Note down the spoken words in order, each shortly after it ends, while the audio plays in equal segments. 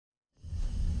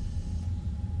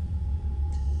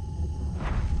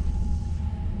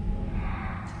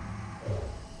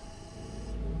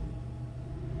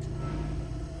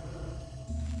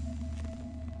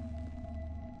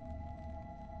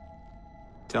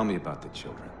Tell me about the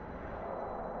children.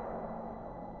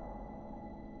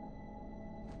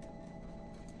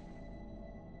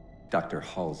 Dr.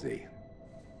 Halsey.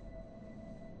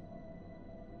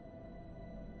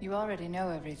 You already know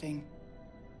everything.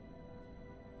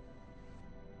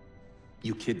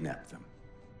 You kidnapped them.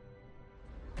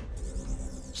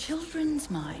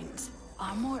 Children's minds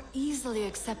are more easily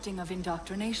accepting of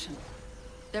indoctrination.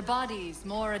 Their bodies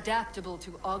more adaptable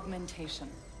to augmentation.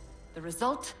 The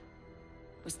result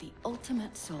was the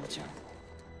ultimate soldier.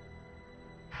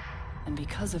 And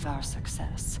because of our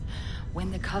success,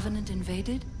 when the Covenant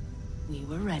invaded, we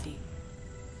were ready.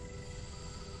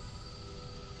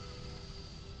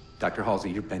 Dr. Halsey,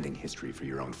 you're bending history for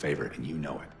your own favor, and you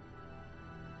know it.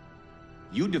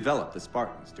 You developed the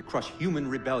Spartans to crush human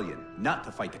rebellion, not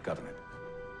to fight the Covenant.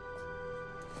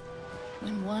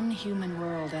 When one human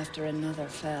world after another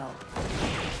fell,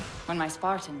 when my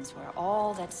Spartans were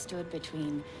all that stood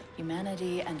between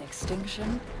humanity and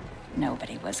extinction,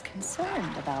 nobody was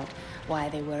concerned about why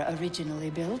they were originally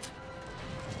built.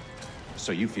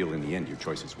 So you feel in the end your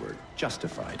choices were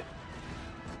justified?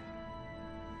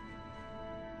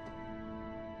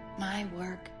 My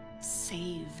work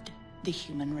saved the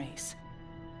human race.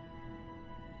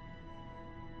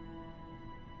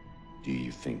 Do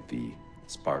you think the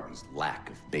Spartans' lack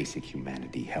of basic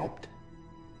humanity helped?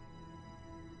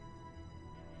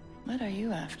 What are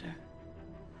you after?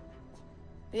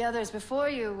 The others before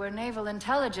you were naval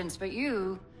intelligence, but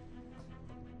you're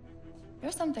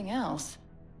something else.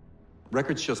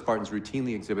 Records show Spartans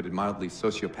routinely exhibited mildly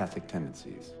sociopathic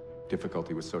tendencies,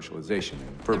 difficulty with socialization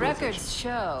and verbalization. The records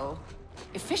show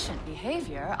efficient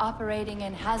behavior operating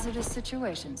in hazardous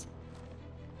situations.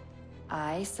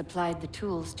 I supplied the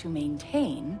tools to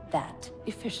maintain that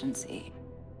efficiency.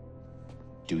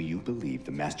 Do you believe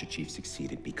the Master Chief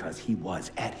succeeded because he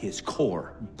was, at his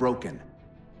core, broken?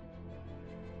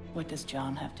 What does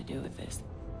John have to do with this?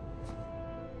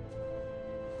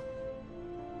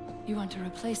 You want to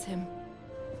replace him?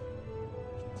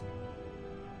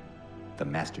 The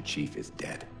Master Chief is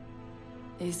dead.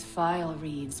 His file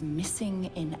reads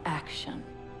missing in action.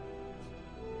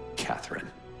 Catherine.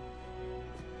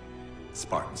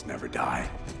 Spartans never die.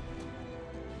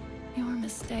 Your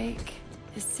mistake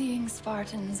is seeing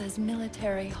Spartans as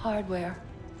military hardware.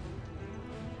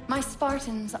 My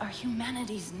Spartans are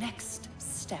humanity's next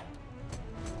step.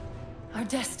 Our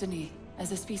destiny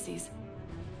as a species.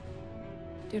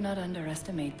 Do not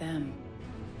underestimate them.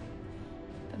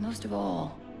 But most of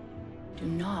all, do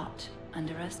not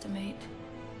underestimate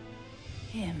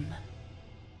him.